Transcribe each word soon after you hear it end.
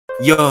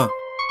Yeah,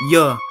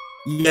 yeah,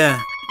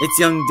 yeah. It's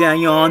Young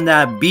Daniel on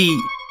that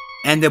beat.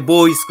 And the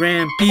boy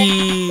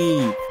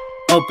Skrampz.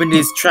 Up in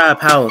this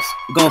trap house.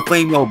 We're gonna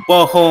flame your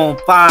butthole on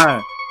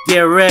fire.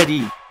 Get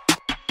ready.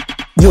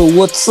 Yo,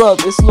 what's up?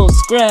 It's Lil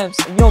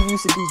Sylnc, and your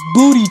music is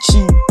booty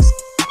cheeks.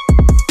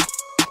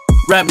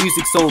 Rap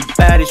music so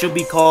bad it should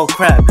be called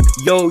crap.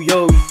 Yo,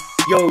 yo,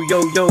 yo,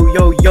 yo, yo,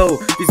 yo, yo.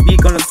 This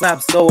beat gonna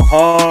slap so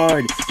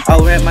hard.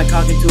 I'll rap my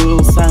cock into Lil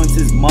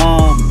Sylnc's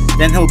mom.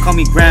 Then he'll call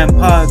me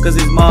grandpa, cause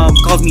his mom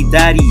calls me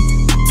daddy.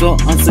 So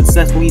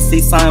unsuccessful, he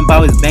stays silent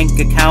about his bank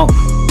account.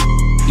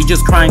 You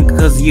just crying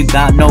cause you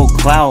got no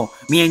clout.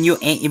 Me and you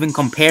ain't even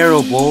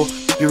comparable.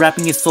 Your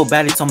rapping is so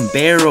bad it's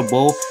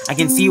unbearable. I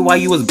can see why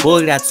you was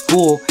bullied at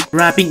school.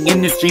 Rapping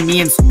industry, me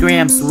and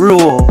Skrampz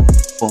rule.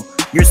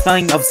 Your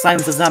spelling of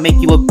silence does not make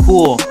you look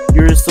cool.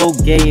 You're so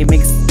gay, it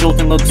makes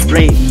children look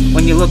straight.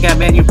 When you look at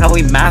men, you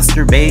probably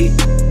masturbate.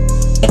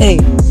 Hey,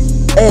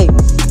 hey,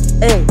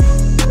 hey.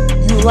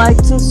 You like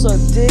to suck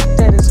dick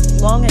that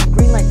is long and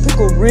green like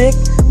Pickle Rick?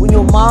 When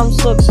your mom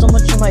sucks so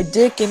much on my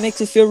dick, it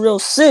makes it feel real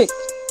sick.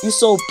 You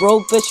so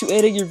broke, bet you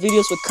edit your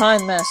videos with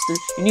Kind Master.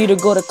 You need to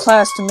go to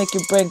class to make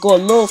your brain go a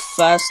little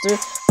faster.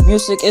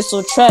 Music is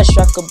so trash,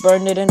 I could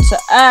burn it into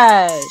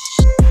ash.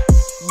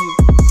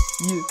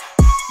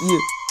 Yeah.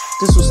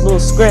 This was Lil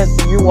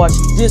Sylnc, and you're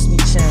watching Disney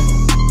Channel.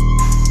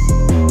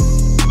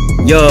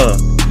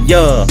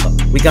 Yeah,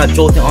 we got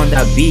Jolton on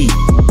that beat.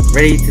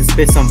 Ready to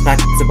spit some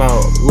facts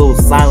about Lil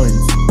Sylnc.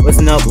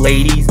 Listen up,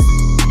 ladies.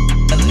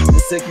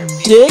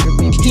 Dick,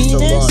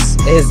 penis,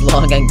 it's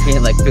long and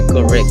green like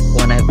Pickle Rick.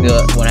 When I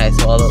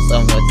swallow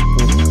so much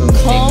poop,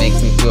 it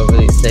makes me feel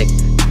really sick.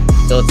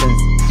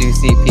 Jolton's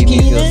juicy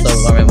pee feels so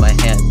warm in my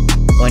hand.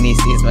 When he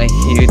sees my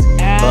huge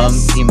bum,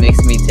 he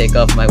makes me take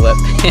off my wet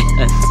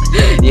pants.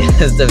 He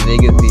has the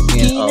biggest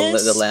pee in all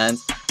of the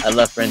land. I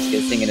love French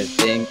kissing in his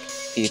pink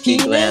pee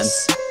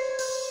glands.